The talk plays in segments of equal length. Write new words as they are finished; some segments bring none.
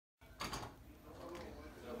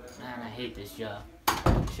hate this job.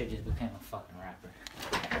 Shit just became a fucking rapper.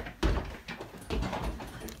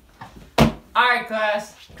 Alright,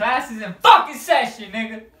 class. Class is in fucking session,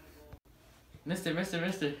 nigga. Mister.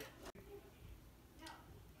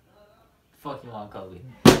 Fuck you want, Kobe?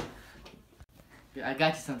 Yeah, I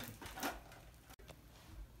got you something.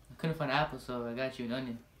 I couldn't find an apple, so I got you an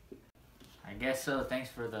onion. I guess so.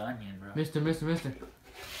 Thanks for the onion, bro. Mister.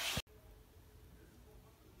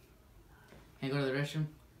 Hey, go to the restroom?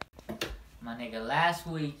 My nigga, last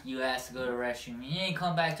week you asked to go to the restroom. You ain't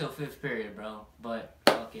come back till 5th period, bro. But,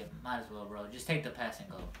 fuck it. Might as well, bro. Just take the pass and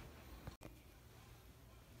go.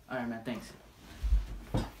 Alright, man. Thanks.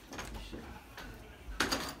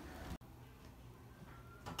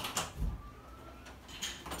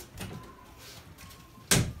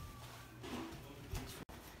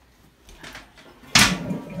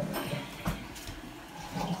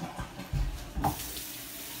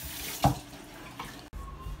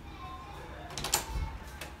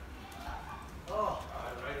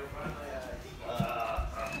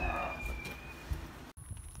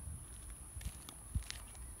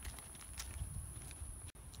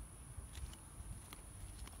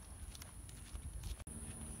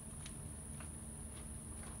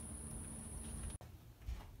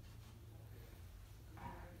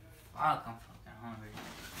 Fuck, I'm fucking hungry.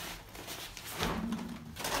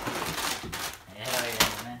 Hell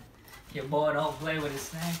yeah, man. Your boy don't play with his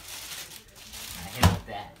snack. I hit with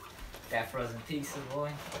that frozen pizza,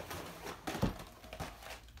 boy.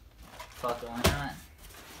 Fuck it, why not?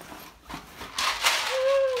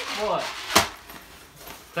 Woo, boy.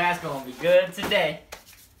 Class gonna be good today.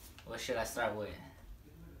 What should I start with?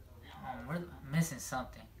 I'm missing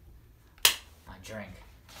something. My drink.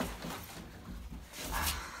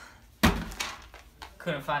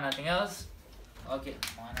 Couldn't find nothing else? Okay,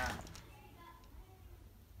 why not?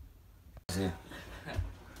 Sí.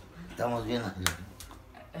 Estamos bien aquí.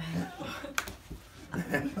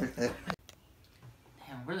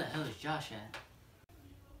 Damn, where the hell is Josh at?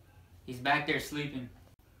 He's back there sleeping.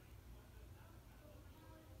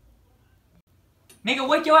 Nigga,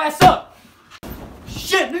 wake your ass up!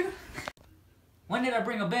 Shit, nigga! When did I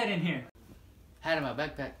bring a bed in here? Had it in my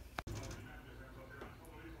backpack.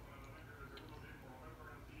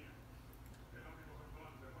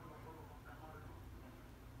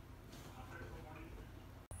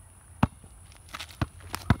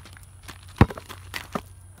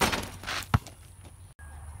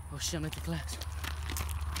 Oh shit, I'm at the class.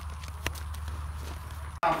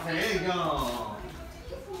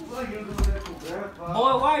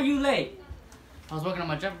 Boy, why are you late? I was working on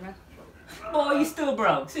my jumper, man. Boy, you still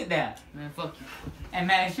broke. Sit down. Man, fuck you. And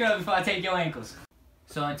man, shut up before I take your ankles.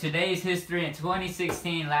 So in today's history, in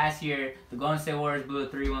 2016, last year, the Golden State Warriors blew a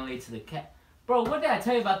 3-1 lead to the Cat. Bro, what did I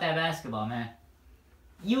tell you about that basketball, man?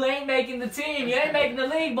 You ain't making the team. You ain't making the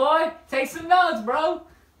league, boy. Take some notes, bro.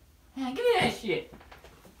 Man, give me that shit.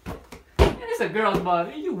 Man, this is a girl's ball.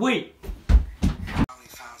 You weak. Probably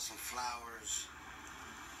found some flowers,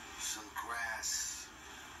 some grass.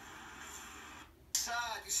 Assad,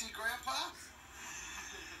 you see Grandpa?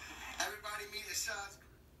 Everybody meet Assad.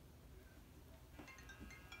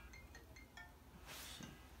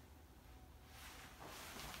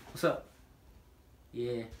 What's up?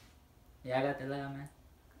 Yeah. Yeah, I got the loud, man.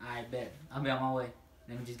 Alright, bet. I'll be on my way.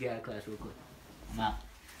 Let me just get out of class real quick. I'm out.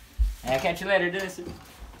 Hey, I'll catch you later, Dennis. Damn,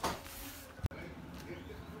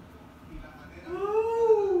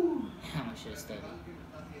 I should have studied.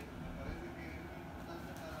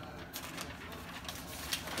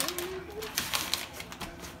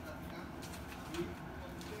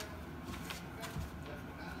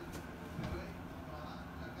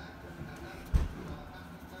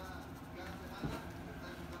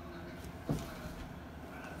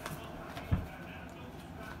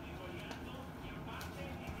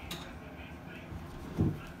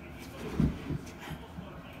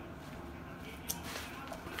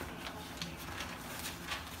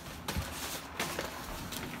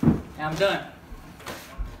 I'm done.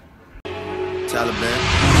 Taliban.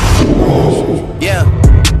 Yeah.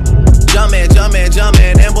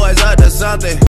 Jumpin', them boys up to something.